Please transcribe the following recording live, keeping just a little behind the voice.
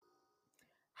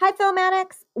Hi,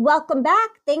 Filmatics. Welcome back.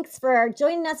 Thanks for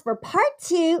joining us for part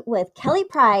two with Kelly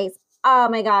Price. Oh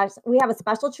my gosh, we have a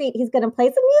special treat. He's going to play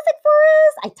some music for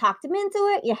us. I talked him into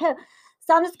it. Yeah.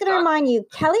 So I'm just going to remind you,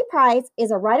 Kelly Price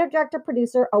is a writer, director,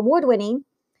 producer, award-winning,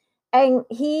 and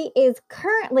he is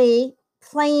currently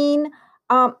playing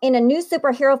in a new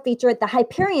superhero feature, The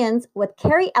Hyperions, with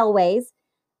Carrie Elways.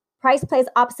 Price plays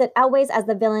opposite Elways as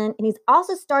the villain, and he's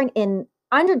also starring in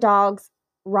Underdogs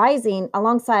Rising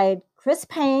alongside Chris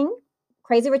Pang,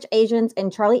 Crazy Rich Asians,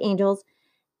 and Charlie Angels.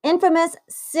 Infamous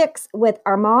Six with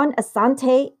Armand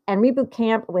Asante, and Reboot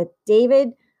Camp with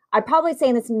David. I'm probably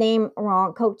saying this name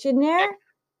wrong. Koechner,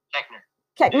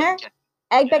 Keckner,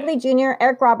 Ed Begley Jr.,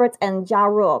 Eric Roberts, and Ja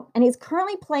Rule. And he's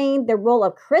currently playing the role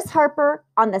of Chris Harper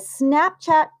on the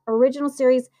Snapchat original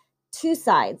series Two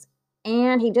Sides.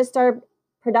 And he just started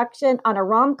production on a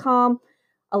rom-com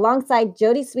alongside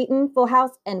Jodie Sweetin, Full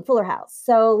House, and Fuller House.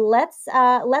 So let's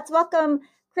welcome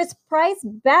Chris Price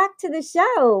back to the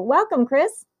show. Welcome,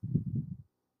 Chris.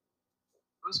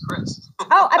 Who's Chris?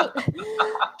 Oh, I mean,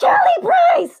 Kelly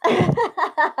Price.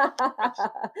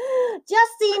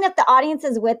 Just seeing if the audience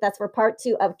is with us for part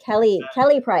two of Kelly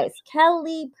Price.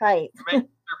 Kelly Price. Make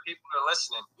sure people are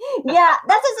listening. Yeah,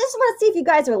 just want to see if you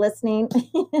guys are listening.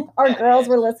 Or girls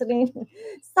were listening.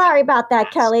 Sorry about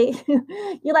that, Kelly.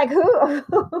 You're like, who?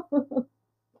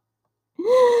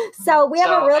 So we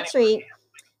have a real treat.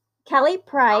 Kelly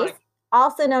Price,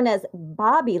 also known as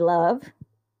Bobby Love,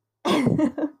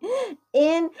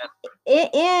 in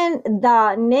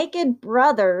the Naked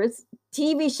Brothers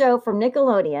TV show from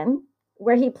Nickelodeon,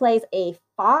 where he plays a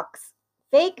Fox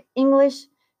fake English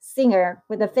singer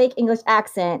with a fake English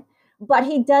accent, but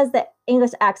he does the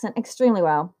English accent extremely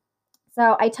well.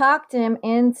 So I talked him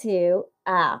into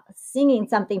singing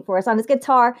something for us on his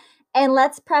guitar, and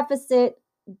let's preface it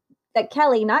that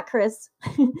Kelly, not Chris,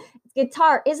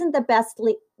 guitar isn't the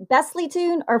bestly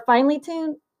tuned or finely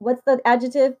tuned. What's the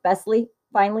adjective? Bestly,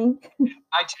 finely?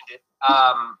 I tuned it.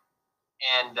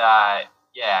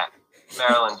 Yeah,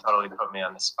 Marilyn totally put me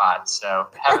on the spot. So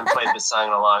haven't played this song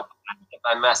in a long time. If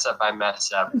I mess up, I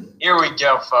mess up. Here we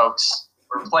go, folks.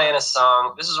 We're playing a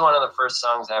song. This is one of the first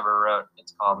songs I ever wrote.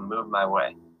 It's called Move My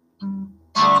Way.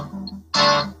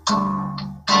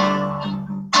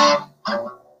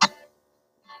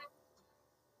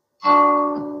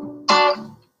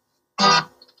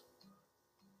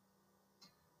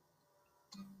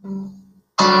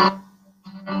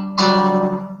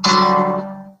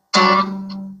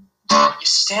 You're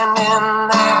standing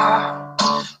there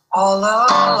all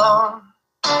alone.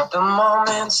 The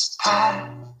moments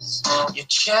pass. You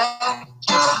check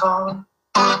your phone.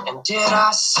 And did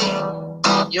I see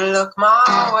you look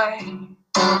my way?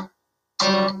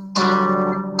 And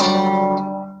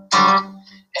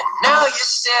now you're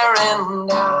staring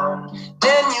down.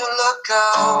 Then you look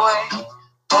away.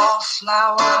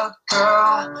 Wallflower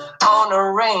girl on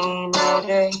a rainy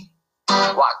day.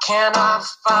 Why can't I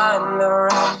find the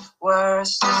right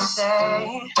words to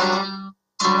say?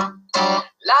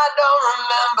 I don't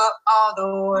remember all the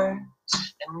words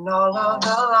and all of the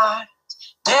lines.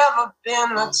 Never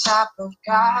been the type of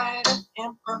guy to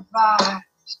improvise.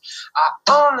 I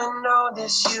only know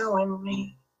this you and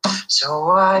me. So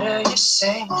what do you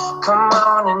say? Come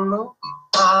on and move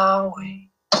my way.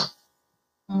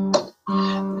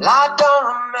 I don't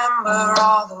remember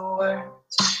all the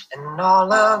words and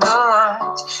all of the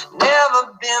lines.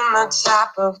 Never been the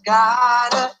type of guy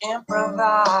to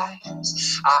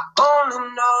improvise. I only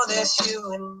know this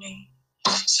you and me.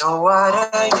 So what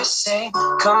do you say?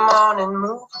 Come on and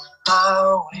move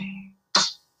my way.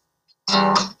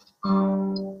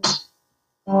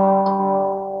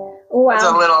 Wow. That's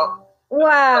a little.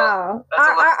 Wow.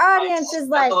 Our audience is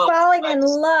like falling in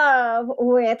love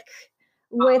with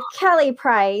Kelly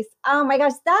Price. Oh my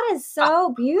gosh, that is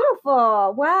so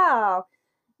beautiful. Wow.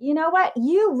 You know what?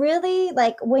 You really,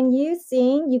 like, when you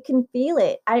sing, you can feel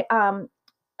it.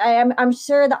 I'm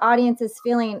sure the audience is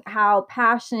feeling how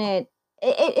passionate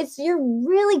it's. You're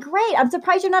really great. I'm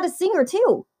surprised you're not a singer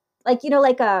too. Like,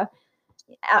 like a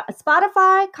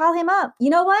Spotify, call him up. You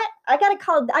know what? I gotta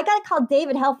call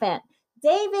David Helfand.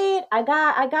 David, I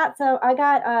got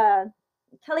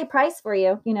Kelly Price for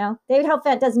you. David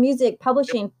Helfand does music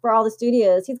publishing for all the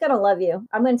studios. He's gonna love you.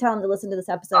 I'm gonna tell him to listen to this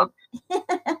episode.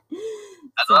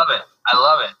 I love it.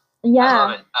 Yeah. I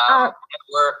love it.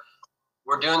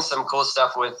 We're doing some cool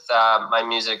stuff with my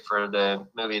music for the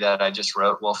movie that I just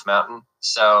wrote, Wolf Mountain.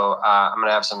 So I'm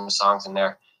gonna have some songs in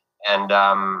there, and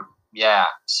yeah.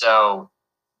 So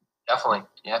definitely,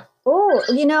 yeah. Oh,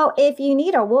 if you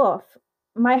need a wolf,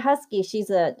 my husky, she's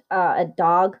a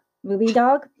dog, movie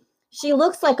dog. She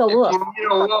looks like a wolf. You need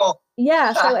a wolf.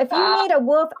 Yeah, so if you need a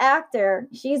wolf actor,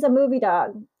 she's a movie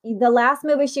dog. The last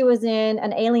movie she was in,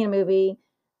 an alien movie,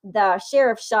 the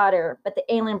sheriff shot her, but the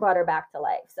alien brought her back to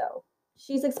life. So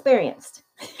she's experienced.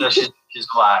 So she's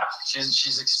alive.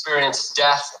 She's experienced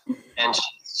death, and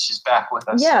she's back with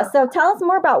us. Yeah, so tell us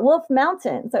more about Wolf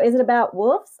Mountain. So is it about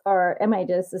wolves, or am I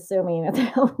just assuming it's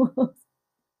about wolves?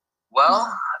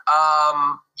 Well,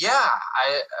 yeah,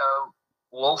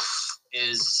 Wolf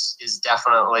is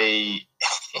definitely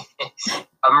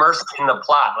immersed in the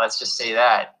plot. Let's just say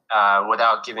that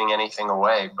without giving anything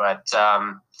away. But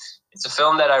it's a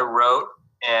film that I wrote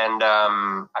and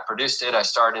I produced it. I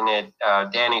starred in it.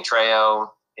 Danny Trejo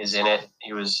is in it.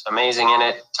 He was amazing in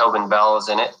it. Tobin Bell is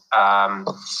in it.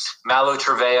 Malu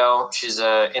Treveo, she's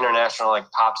an international like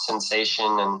pop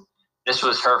sensation, and this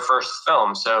was her first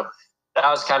film. So that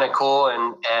was kind of cool,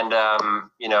 and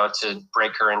you know, to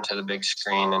break her into the big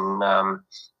screen. And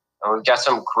we've got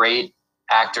some great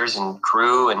actors and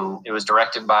crew, and it was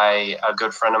directed by a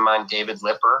good friend of mine, David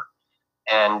Lipper,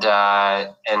 and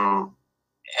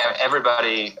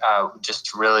everybody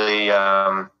just really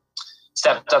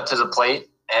stepped up to the plate,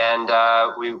 and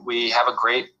we have a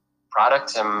great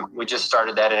product, and we just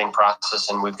started the editing process,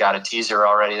 and we've got a teaser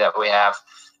already that we have.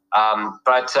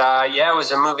 But yeah, it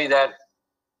was a movie that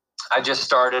I just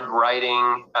started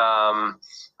writing.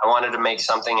 I wanted to make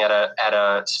something at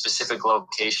a specific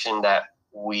location that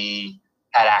we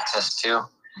had access to,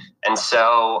 and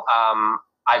so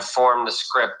I formed the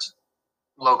script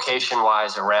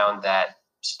location-wise around that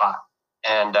spot.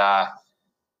 And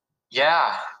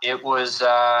yeah, it was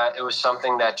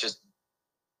something that just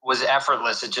was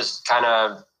effortless. It just kind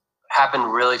of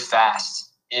happened really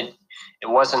fast. It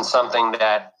wasn't something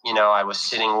that, you know, I was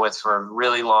sitting with for a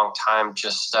really long time.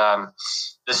 Just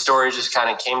the story just kind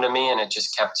of came to me, and it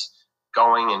just kept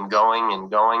going and going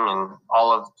and going. And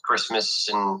all of Christmas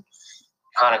and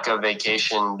Hanukkah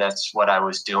vacation, that's what I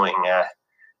was doing.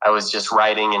 I was just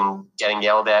writing and getting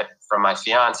yelled at from my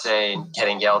fiance and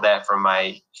getting yelled at from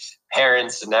my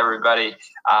parents and everybody,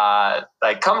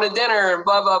 like, come to dinner and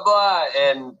blah, blah, blah.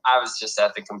 And I was just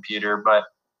at the computer. But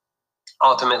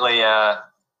ultimately,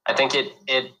 I think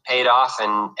it paid off,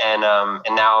 and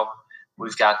now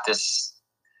we've got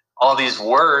all these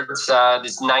words,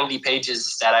 these 90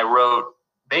 pages that I wrote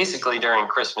basically during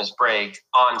Christmas break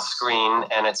on screen,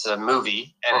 and it's a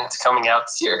movie, and it's coming out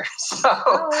this year. So,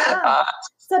 wow.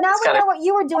 So now we know what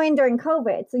you were doing during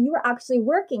COVID. So you were actually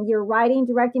working. You're writing,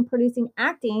 directing, producing,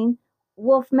 acting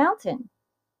Wolf Mountain.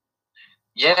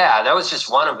 Yeah, that was just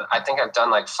one of them. I think I've done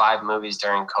like 5 movies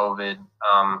during COVID.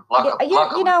 Luckily,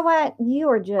 you know what? You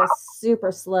are just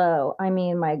super slow. I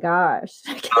mean, my gosh.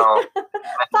 5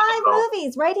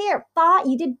 movies right here.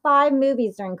 You did 5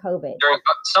 movies during COVID. During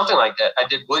something like that. I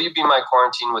did Will You Be My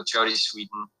Quarantine with Jodie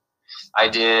Sweetin. I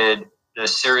did the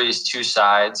series Two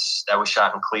Sides that was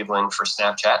shot in Cleveland for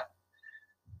Snapchat.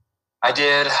 I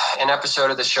did an episode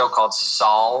of the show called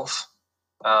Solve,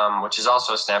 which is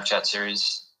also a Snapchat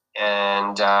series.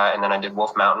 And then I did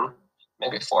Wolf Mountain,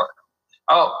 maybe 4.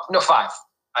 Oh, no, 5.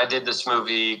 I did this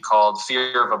movie called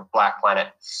Fear of a Black Planet.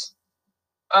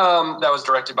 That was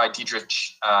directed by Diedrich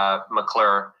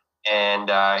McClure, and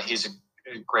he's a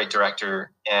great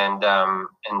director, and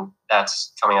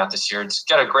that's coming out this year. It's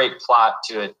got a great plot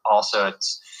to it also.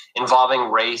 It's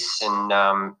involving race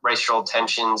and racial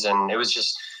tensions, and it was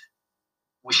just,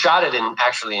 we shot it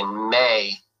actually in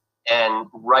May, and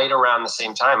right around the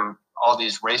same time, all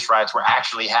these race riots were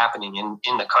actually happening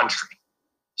in the country.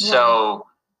 Yeah. So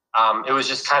it was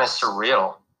just kind of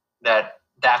surreal that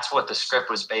that's what the script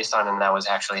was based on, and that was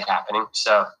actually happening.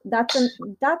 So that's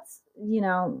you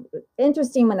know,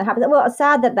 interesting when that happens. Well, it's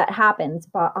sad that happens,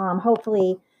 but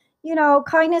hopefully, you know,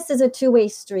 kindness is a 2-way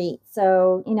street.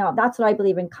 So, you know, that's what I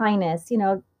believe in, kindness. You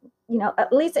know,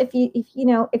 at least if you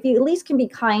at least can be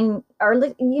kind, or,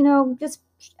 you know, just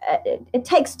it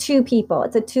takes 2 people.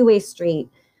 It's a 2-way street,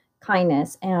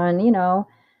 kindness. And, you know,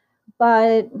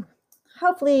 but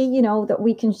hopefully, you know, that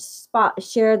we can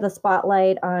share the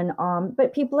spotlight on,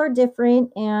 but people are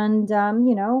different, and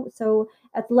you know, so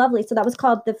that's lovely. So that was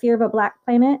called The Fear of a Black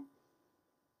Planet.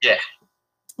 Yeah,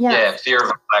 Fear of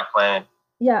a Black Planet.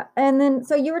 Yeah, and then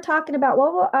so you were talking about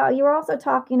you were also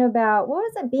talking about, what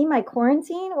was it, Be My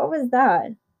Quarantine? What was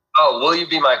that? Oh, Will You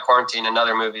Be My Quarantine?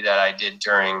 Another movie that I did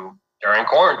during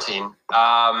quarantine.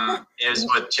 Is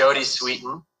with Jodie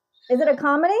Sweetin. Is it a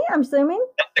comedy? I'm assuming.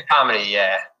 It's a comedy,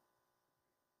 yeah.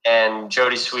 And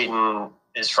Jodie Sweetin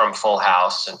is from Full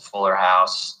House and Fuller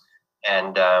House,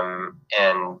 and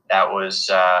that was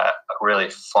a really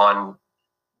fun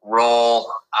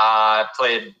role. I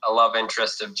played a love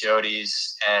interest of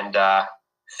Jodie's, and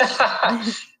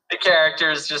The character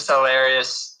is just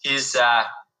hilarious. He's got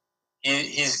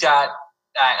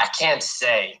I can't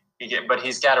say, but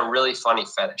he's got a really funny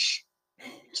fetish.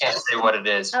 Can't say what it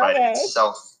is, but it's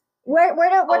so. Where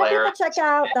do people check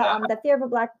out the Fear of a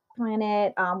Black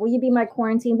Planet? Will You Be My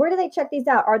Quarantine? Where do they check these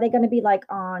out? Are they going to be like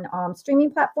on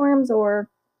streaming platforms or?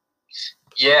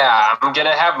 Yeah, I'm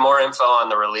gonna have more info on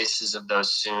the releases of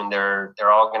those soon. They're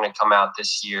all gonna come out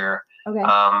this year. Okay.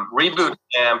 Reboot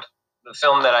Camp, the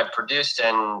film that I produced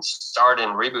and starred in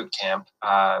Reboot Camp,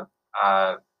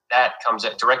 that comes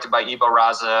out, directed by Ivo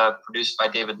Raza, produced by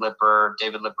David Lipper.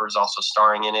 David Lipper is also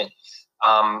starring in it.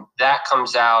 That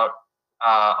comes out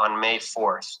on May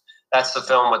 4th. That's the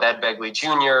film with Ed Begley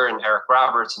Jr. and Eric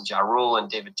Roberts and Ja Rule and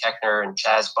David Koechner and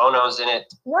Chaz Bono's in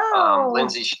it. Wow.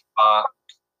 Lindsay Shaw.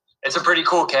 It's a pretty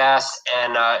cool cast,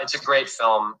 and it's a great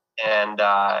film. And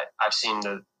I've seen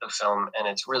the film, and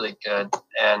it's really good.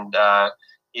 And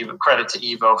credit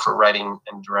to Ivo for writing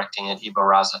and directing it, Ivo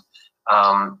Raza.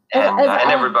 And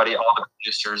everybody, all the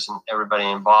producers and everybody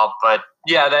involved. But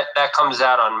yeah, that comes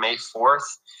out on May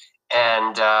 4th,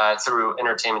 and through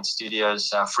Entertainment Studios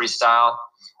Freestyle.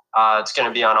 It's going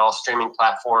to be on all streaming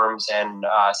platforms and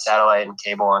satellite and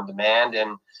cable on demand.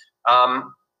 And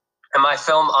my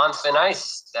film On Thin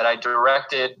Ice that I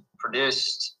directed,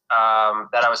 produced,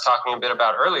 that I was talking a bit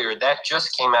about earlier, that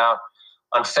just came out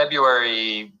on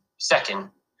February 2nd.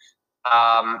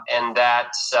 And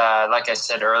that's, like I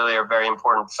said earlier, a very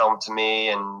important film to me,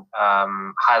 and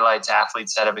highlights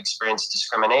athletes that have experienced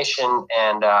discrimination,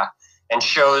 and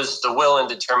shows the will and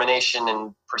determination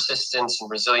and persistence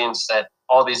and resilience that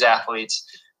all these athletes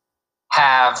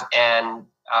have, and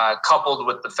coupled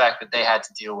with the fact that they had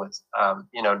to deal with,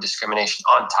 discrimination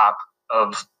on top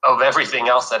of everything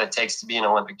else that it takes to be an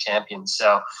Olympic champion.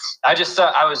 So I just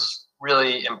thought I was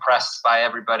really impressed by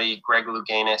everybody. Greg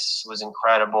Louganis was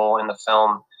incredible in the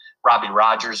film. Robbie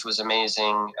Rogers was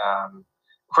amazing.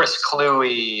 Chris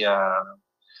Cluey,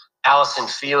 Allison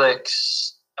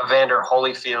Felix, Evander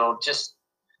Holyfield, just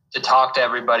to talk to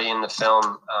everybody in the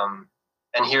film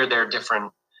and hear their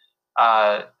different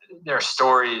their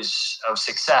stories of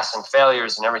success and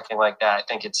failures and everything like that. I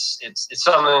think it's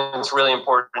something that's really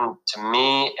important to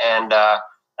me, and I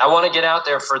want to get out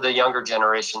there for the younger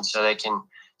generation so they can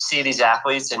see these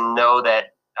athletes and know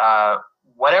that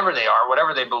whatever they are,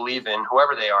 whatever they believe in,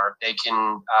 whoever they are, they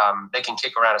can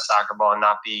kick around a soccer ball and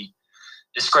not be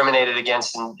discriminated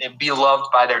against, and be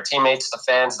loved by their teammates, the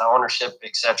fans, the ownership,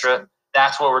 etc.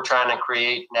 That's what we're trying to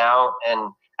create now, and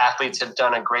athletes have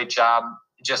done a great job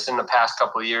just in the past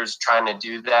couple of years trying to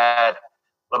do that.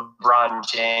 LeBron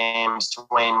James,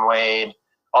 Dwayne Wade,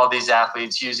 all these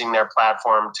athletes using their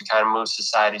platform to kind of move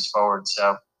societies forward.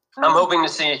 So I'm hoping to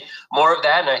see more of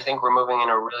that, and I think we're moving in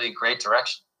a really great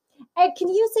direction. And can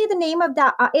you say the name of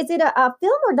that? Is it a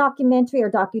film or documentary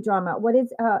or docudrama? What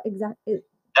is exactly?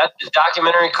 That's a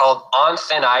documentary called On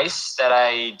Thin Ice that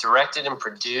I directed and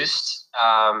produced,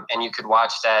 and you could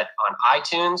watch that on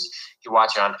iTunes. You can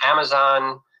watch it on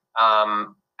Amazon,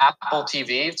 Apple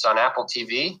TV. It's on Apple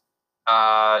TV.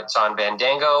 It's on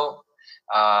Fandango,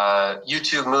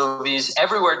 YouTube Movies,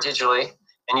 everywhere digitally.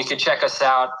 And you can check us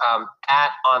out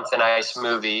at On Thin Ice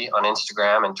Movie on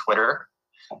Instagram and Twitter,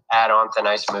 at On Thin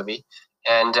Ice Movie.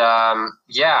 And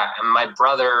and my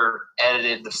brother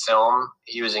edited the film.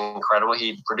 He was incredible.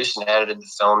 He produced and edited the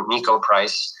film, Nico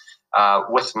Price,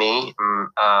 with me.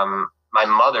 My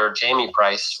mother, Jamie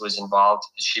Price, was involved.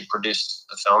 She produced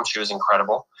the film. She was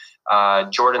incredible.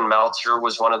 Jordan Meltzer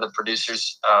was one of the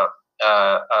producers,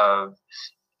 a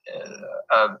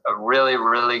really,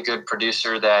 really good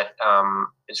producer that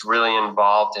is really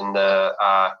involved in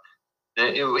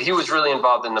he was really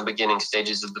involved in the beginning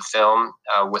stages of the film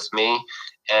with me,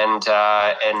 and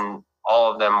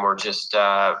all of them were just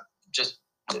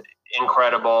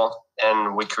incredible,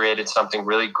 and we created something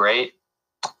really great.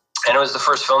 And it was the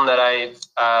first film that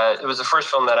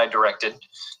I directed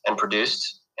and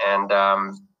produced, and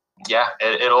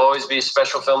it'll always be a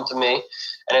special film to me,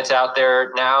 and it's out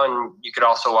there now, and you could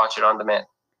also watch it on demand.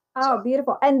 Oh,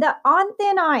 beautiful! And the On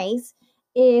Thin Ice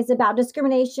is about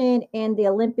discrimination in the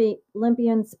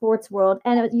Olympian sports world,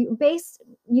 and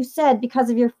you said because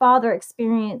of your father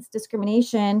experienced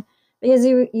discrimination because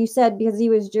you said because he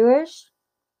was Jewish.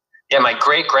 Yeah, my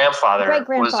great grandfather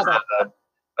was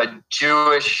a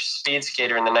Jewish speed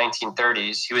skater in the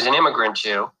 1930s. He was an immigrant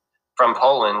Jew from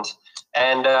Poland,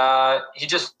 and he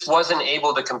just wasn't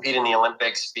able to compete in the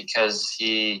Olympics because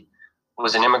he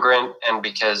was an immigrant and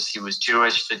because he was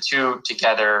Jewish. The two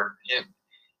together,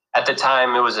 at the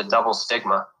time, it was a double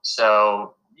stigma.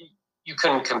 So you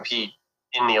couldn't compete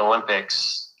in the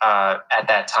Olympics at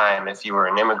that time if you were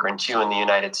an immigrant Jew in the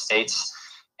United States.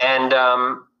 And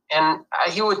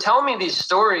he would tell me these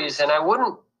stories, and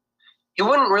he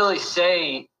wouldn't really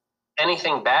say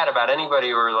anything bad about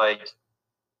anybody, or like,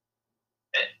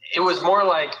 it was more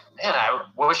like, man, I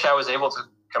wish I was able to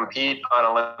compete on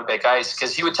Olympic ice,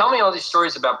 because he would tell me all these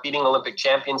stories about beating Olympic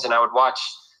champions, and I would watch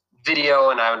video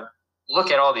and I would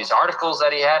look at all these articles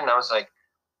that he had, and I was like,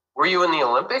 were you in the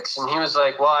Olympics? And he was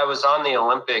like, well, I was on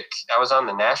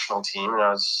the national team, and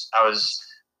I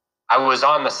was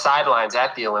on the sidelines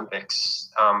at the Olympics,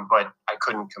 but I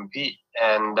couldn't compete.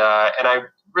 And I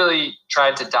really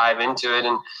tried to dive into it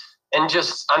and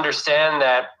just understand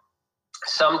that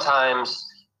sometimes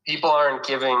people aren't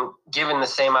given the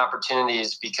same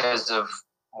opportunities because of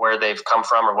where they've come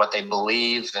from or what they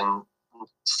believe and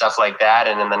stuff like that.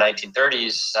 And in the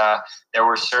 1930s, there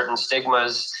were certain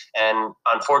stigmas, and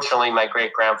unfortunately, my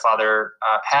great-grandfather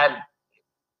had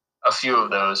a few of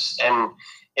those. And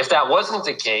if that wasn't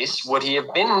the case, would he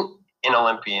have been an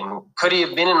Olympian? Could he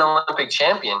have been an Olympic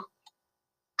champion?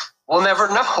 We'll never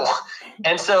know.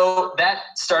 And so that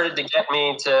started to get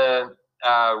me to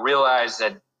realize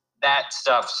that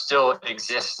stuff still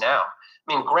exists now.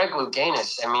 I mean, Greg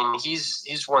Louganis, I mean,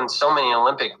 he's won so many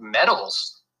Olympic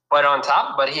medals, but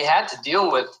he had to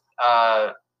deal with,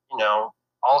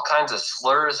 all kinds of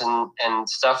slurs and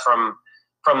stuff from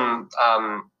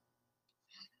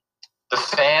the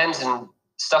fans and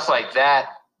stuff like that,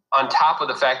 on top of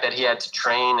the fact that he had to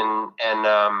train and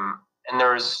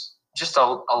there was just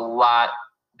a lot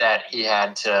that he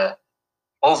had to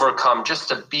overcome just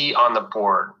to be on the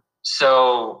board.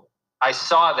 So I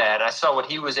saw what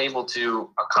he was able to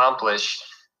accomplish,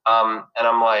 and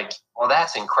I'm like, well,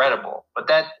 that's incredible.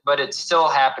 But it's still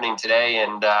happening today,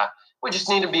 and we just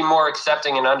need to be more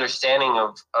accepting and understanding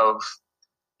of.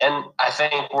 And I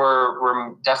think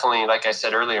we're definitely, like I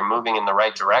said earlier, moving in the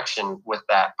right direction with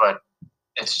that. But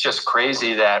it's just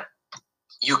crazy that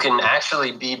you can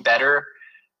actually be better,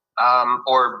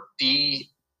 or be,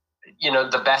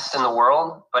 the best in the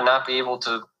world, but not be able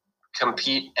to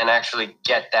compete and actually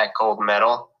get that gold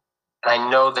medal. And I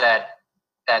know that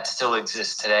still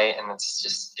exists today, and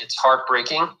it's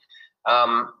heartbreaking.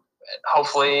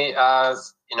 Hopefully,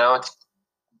 it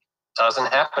doesn't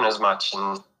happen as much.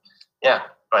 And yeah,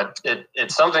 but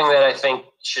it's something that I think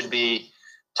should be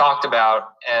talked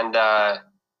about. And,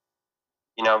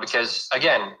 because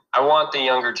again, I want the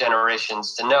younger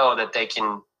generations to know that they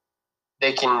can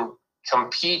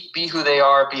compete, be who they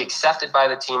are, be accepted by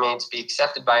the teammates, be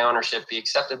accepted by ownership, be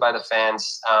accepted by the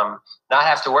fans, not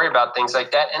have to worry about things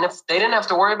like that. And if they didn't have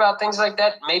to worry about things like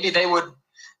that, maybe they would,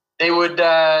 we would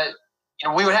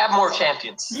have more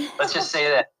champions. Let's just say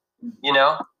that,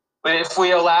 but if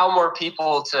we allow more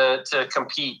people to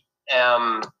compete,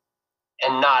 and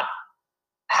not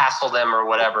hassle them or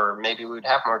whatever, maybe we would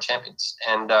have more champions.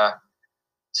 And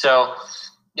so,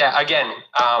 yeah, again,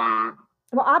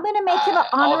 well, I'm going to make him an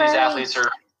honorary. All these athletes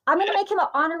are. I'm going to make him an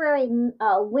honorary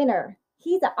winner.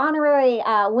 He's an honorary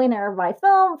winner of my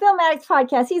Filmatics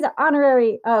podcast. He's an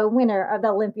honorary winner of the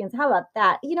Olympians. How about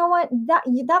that? You know what?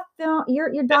 That film,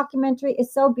 your documentary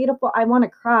is so beautiful. I want to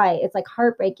cry. It's like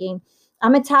heartbreaking.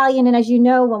 I'm Italian, and as you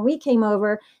know, when we came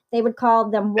over, they would call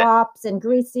them wops and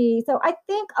greasy. So I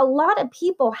think a lot of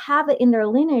people have it in their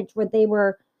lineage where they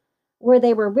were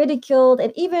ridiculed.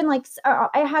 And even like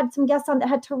I had some guests on that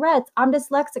had Tourette's. I'm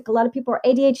dyslexic. A lot of people are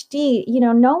ADHD.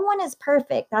 No one is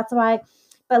perfect. That's why.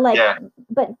 But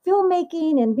but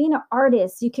filmmaking and being an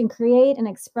artist, you can create and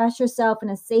express yourself in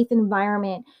a safe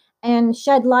environment and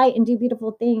shed light and do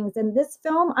beautiful things. And this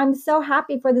film, I'm so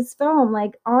happy for this film,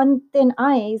 like On Thin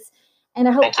Ice. And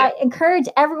I encourage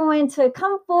everyone to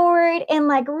come forward and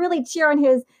like really cheer on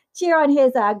his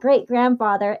great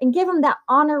grandfather and give him that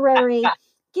honorary.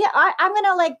 I'm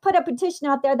gonna like put a petition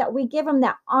out there that we give him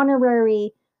that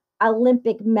honorary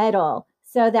Olympic medal.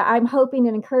 So that I'm hoping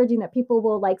and encouraging that people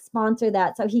will like sponsor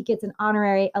that, so he gets an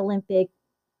honorary Olympic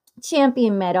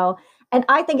champion medal. And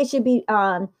I think it should be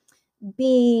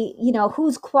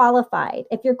who's qualified.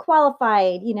 If you're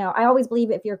qualified, I always believe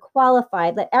if you're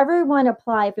qualified, let everyone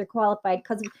apply if you're qualified.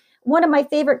 Because one of my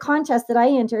favorite contests that I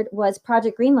entered was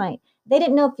Project Greenlight. They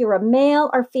didn't know if you were male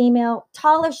or female,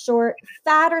 tall or short,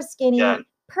 fat or skinny,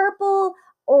 purple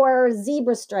or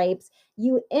zebra stripes.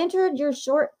 You entered your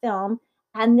short film,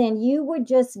 and then you would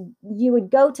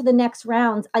go to the next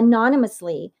rounds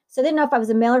anonymously. So they didn't know if I was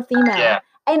a male or female. Yeah.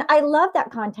 And I love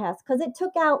that contest because it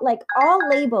took out like all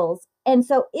labels. And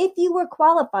so if you were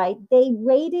qualified, they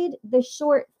rated the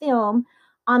short film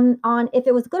on if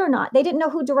it was good or not. They didn't know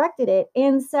who directed it.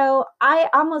 And so I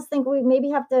almost think we maybe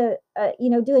have to,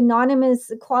 do anonymous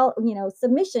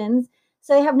submissions.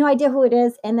 So they have no idea who it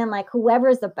is. And then like whoever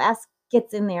is the best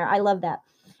gets in there. I love that.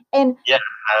 And yeah,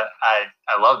 I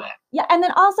love that. Yeah, and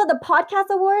then also the podcast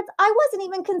awards, I wasn't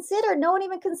even considered. No one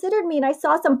even considered me. And I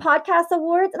saw some podcast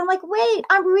awards, and I'm like, wait,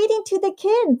 I'm reading to the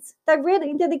kids. They're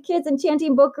reading to the kids,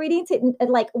 Enchanting book readings at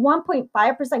like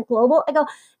 1.5% global. I go,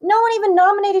 no one even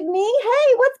nominated me.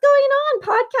 Hey, what's going on?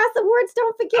 Podcast awards,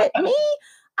 don't forget me.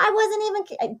 I wasn't even.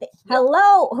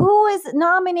 Hello, who is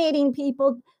nominating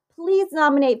people? Please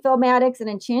nominate Filmatics and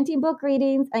Enchanting Book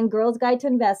Readings and Girls Guide to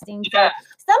Investing. Yeah.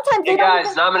 So sometimes hey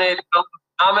guys, nominate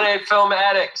Film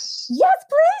Addicts. Yes,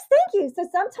 please. Thank you. So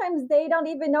sometimes they don't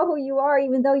even know who you are,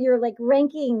 even though you're like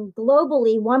ranking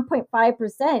globally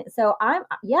 1.5%. So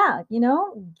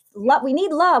we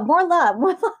need love, more love,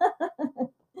 more love.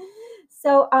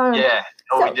 So, we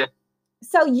did.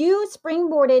 So you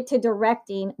springboarded to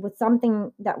directing with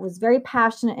something that was very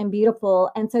passionate and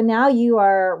beautiful. And so now you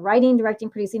are writing,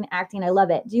 directing, producing, acting. I love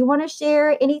it. Do you want to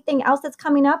share anything else that's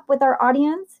coming up with our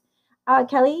audience,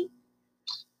 Kelly?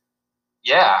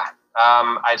 Yeah.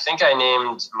 I think I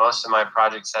named most of my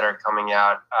projects that are coming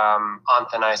out. On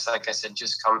Thin Ice, like I said,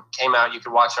 just came out. You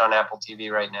can watch it on Apple TV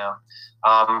right now.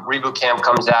 Reboot Camp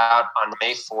comes out on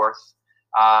May 4th.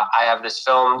 I have this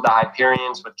film, The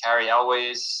Hyperions, with Carrie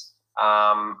Elways.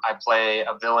 I play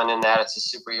a villain in that. It's a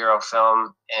superhero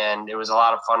film, and it was a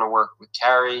lot of fun to work with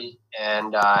Carrie.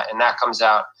 And that comes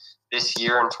out this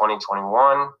year in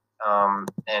 2021.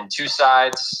 And Two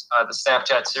Sides, the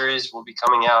Snapchat series, will be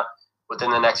coming out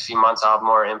within the next few months. I'll have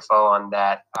more info on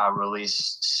that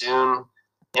release soon.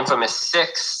 Infamous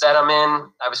 6 that I'm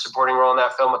in. I have a supporting role in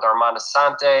that film with Armand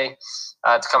Assante.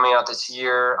 It's coming out this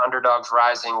year. Underdogs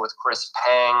Rising with Chris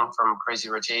Pang from Crazy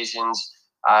Rich Asians.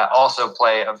 I also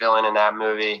play a villain in that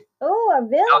movie. Oh, a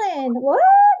villain. What?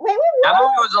 Wait. That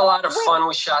movie was a lot of fun.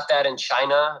 We shot that in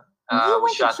China.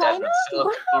 We shot that in the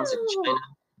Philippines and China.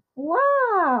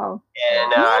 Wow.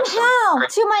 And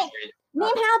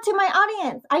Ning hao to my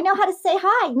audience. I know how to say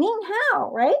hi. Ning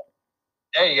hao, right?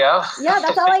 There you go. Yeah,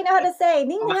 that's all I know how to say.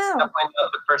 Ning hao. Definitely know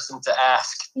the person to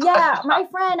ask. Yeah, my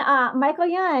friend Michael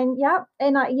Yun. Yep,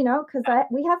 and because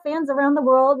we have fans around the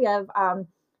world. We have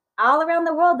all around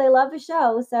the world. They love the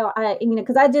show. So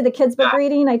because I do the kids book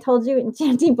reading. I told you,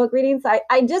 Enchanting book readings.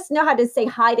 I just know how to say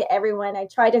hi to everyone. I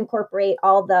try to incorporate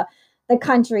all the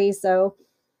countries. So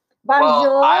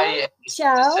bonjour. Well, I have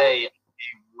to say,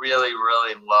 really,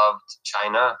 really loved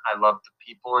China. I loved the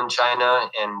people in China,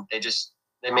 and they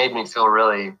made me feel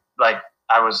really like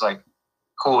I was like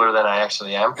cooler than I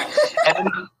actually am. And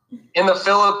in the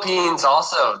Philippines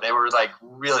also, they were like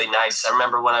really nice. I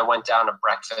remember when I went down to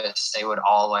breakfast, they would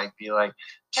all like be like,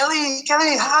 Kelly,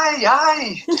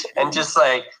 hi. And just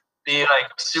like be like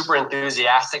super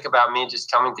enthusiastic about me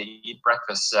just coming to eat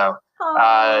breakfast. So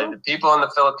the people in the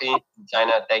Philippines and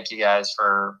China, thank you guys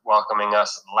for welcoming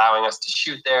us, allowing us to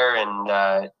shoot there. And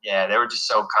they were just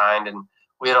so kind. And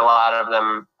we had a lot of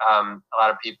them, a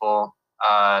lot of people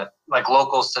like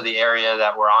locals to the area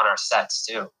that were on our sets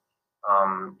too.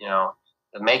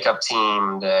 The makeup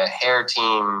team, the hair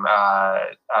team,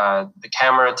 the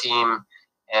camera team.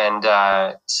 And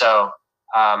so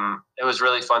it was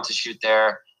really fun to shoot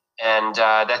there. And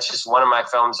that's just one of my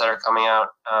films that are coming out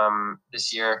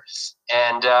this year.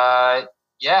 And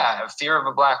Fear of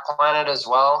a Black Planet as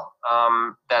well.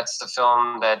 That's the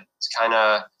film that kind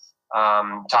of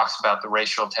talks about the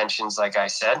racial tensions, like I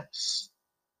said.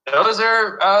 Those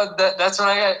are that's what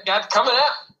I got coming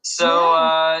up. So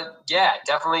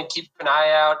definitely keep an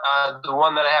eye out. The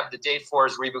one that I have the date for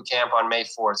is Reboot Camp on May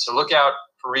 4th. So look out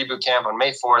for Reboot Camp on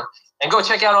May 4th, and go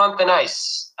check out On Thin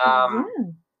Ice.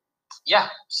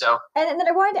 So. And then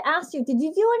I wanted to ask you, did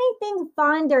you do anything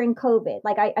fun during COVID?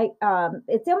 Like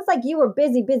it seems like you were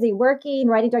busy working,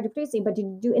 writing, directing, producing, but did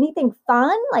you do anything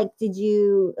fun? Like, did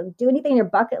you do anything on your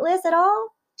bucket list at all?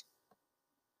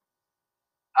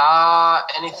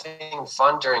 Anything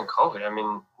fun during COVID? I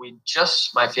mean,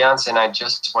 my fiance and I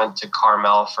just went to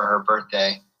Carmel for her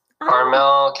birthday. Oh.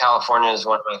 Carmel, California is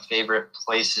one of my favorite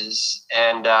places.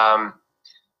 And I'd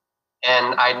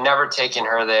never taken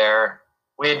her there.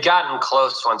 We had gotten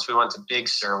close once. We went to Big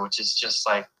Sur, which is just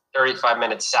like 35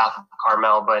 minutes south of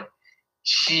Carmel, but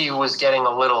she was getting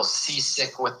a little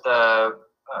seasick with the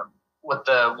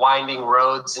winding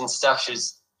roads and stuff.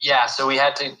 So we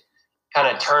had to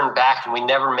kind of turn back, and we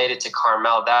never made it to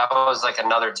Carmel. That was like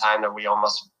another time that we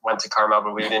almost went to Carmel,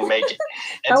 but we didn't make it.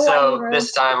 And so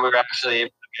this time we were actually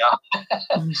able to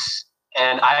go.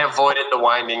 And I avoided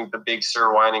the Big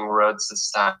Sur winding roads this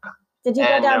time. Did you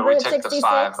go down Route 66? The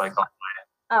 5,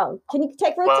 can you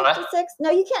take Route 66? No,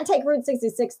 you can't take Route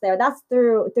 66 there. That's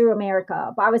through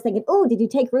America. But I was thinking, did you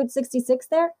take Route 66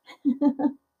 there? That's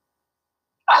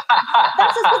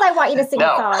just because I want you to sing a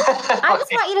song. I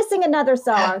just want you to sing another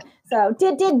song. So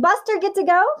did Buster get to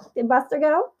go? Did Buster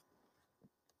go?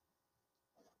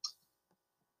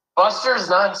 Buster's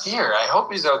not here. I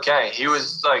hope he's okay. He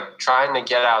was like trying to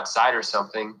get outside or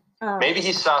something. Oh. Maybe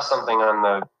he saw something on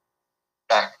the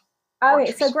back.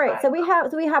 Okay, so great. So we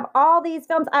have all these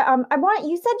films. I want,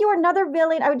 you said you were another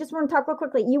villain. I just want to talk real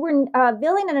quickly. You were a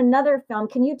villain in another film.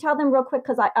 Can you tell them real quick?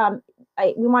 Because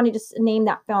we want to just name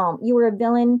that film. You were a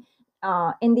villain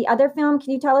in the other film.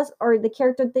 Can you tell us, or the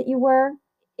character that you were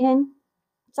in?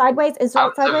 Sideways? Is I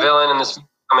was Sideways? a villain in this movie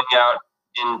coming out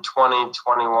in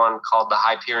 2021 called The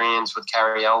Hyperions with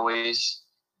Carrie Elwes.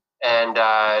 And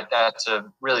that's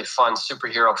a really fun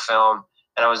superhero film.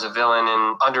 And I was a villain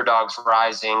in Underdogs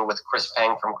Rising with Chris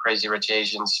Peng from Crazy Rich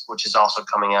Asians, which is also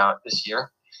coming out this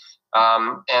year.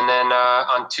 And then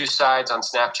on Two Sides on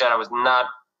Snapchat, I was not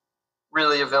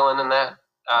really a villain in that.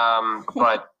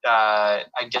 But I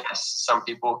guess some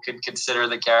people could consider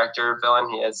the character a villain.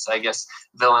 He has, I guess,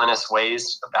 villainous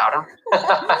ways about him.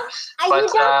 But, you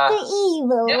got the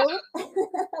evil, yeah.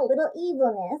 A little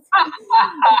evilness.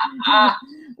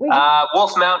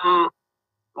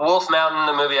 Wolf Mountain,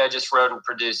 the movie I just wrote and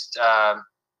produced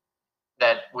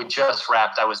that we just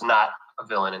wrapped, I was not a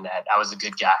villain in that. I was a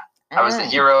good guy. I was the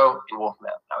hero in Wolf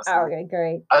Mountain. Okay,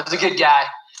 great. I was a good guy.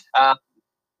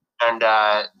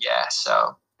 Yeah,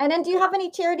 so. And then do you have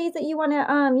any charities that you want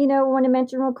to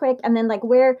mention real quick? And then like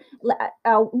where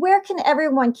can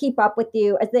everyone keep up with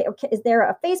you? Is there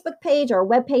a Facebook page or a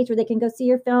web page where they can go see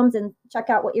your films and check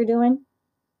out what you're doing?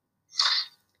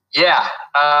 Yeah,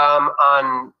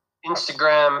 on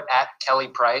Instagram at Kelly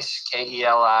Price,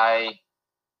 KELIPRICE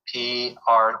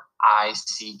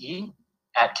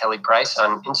at Kelly Price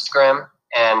on Instagram.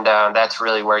 And that's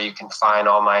really where you can find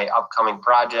all my upcoming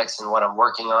projects and what I'm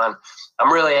working on.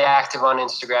 I'm really active on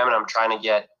Instagram, and I'm trying to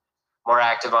get more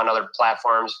active on other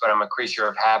platforms, but I'm a creature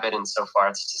of habit, and so far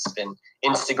it's just been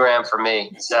Instagram for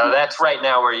me. So that's right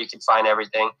now where you can find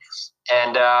everything.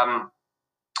 And on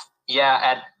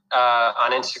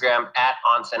Instagram at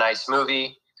On Thin Ice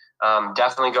Movie.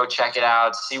 Definitely go check it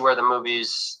out, see where the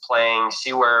movie's playing,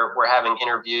 see where we're having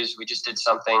interviews. We just did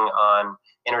something on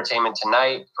Entertainment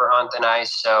Tonight for On Thin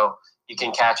Ice, so you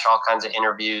can catch all kinds of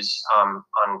interviews on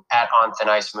at On Thin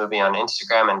Ice Movie on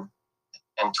Instagram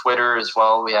and Twitter as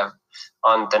well. We have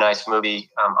On Thin Ice Movie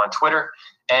on Twitter,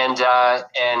 and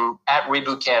at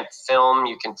Reboot Camp Film,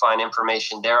 you can find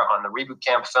information there on the Reboot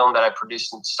Camp film that I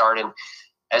produced and starred in,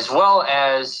 as well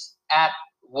as at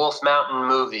Wolf Mountain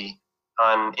Movie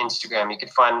on Instagram. You can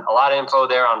find a lot of info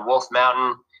there on Wolf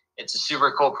Mountain. It's a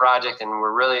super cool project, and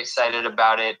we're really excited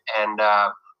about it. And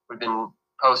we've been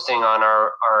posting on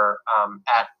our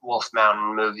at Wolf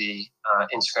Mountain Movie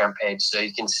Instagram page, so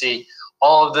you can see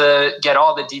get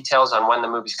all the details on when the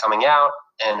movie's coming out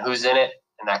and who's in it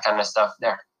and that kind of stuff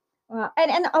there.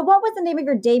 And what was the name of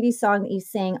your debut song that you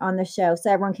sang on the show,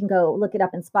 so everyone can go look it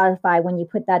up in Spotify when you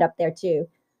put that up there too?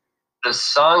 The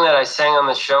song that I sang on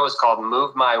the show is called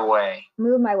Move My Way.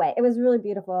 Move My Way. It was really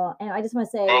beautiful. And I just want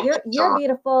to say, you're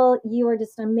beautiful. You are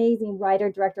just an amazing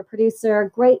writer, director,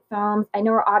 producer, great films. I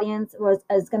know our audience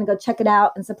is going to go check it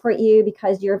out and support you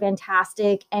because you're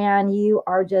fantastic. And you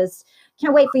are just,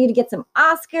 can't wait for you to get some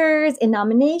Oscars and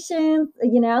nominations,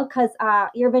 because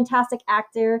you're a fantastic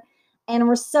actor. And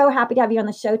we're so happy to have you on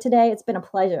the show today. It's been a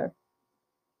pleasure.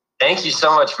 Thank you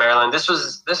so much, Marilyn. This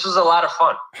was a lot of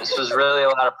fun. This was really a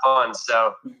lot of fun.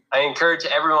 So I encourage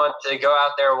everyone to go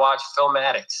out there and watch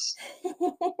Filmatics.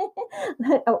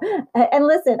 And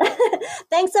listen,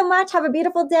 thanks so much. Have a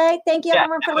beautiful day. Thank you,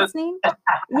 everyone, for listening.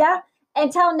 Yeah.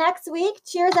 Until next week,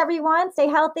 cheers, everyone. Stay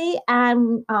healthy.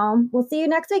 And we'll see you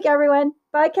next week, everyone.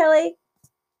 Bye, Kelly.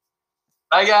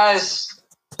 Bye, guys.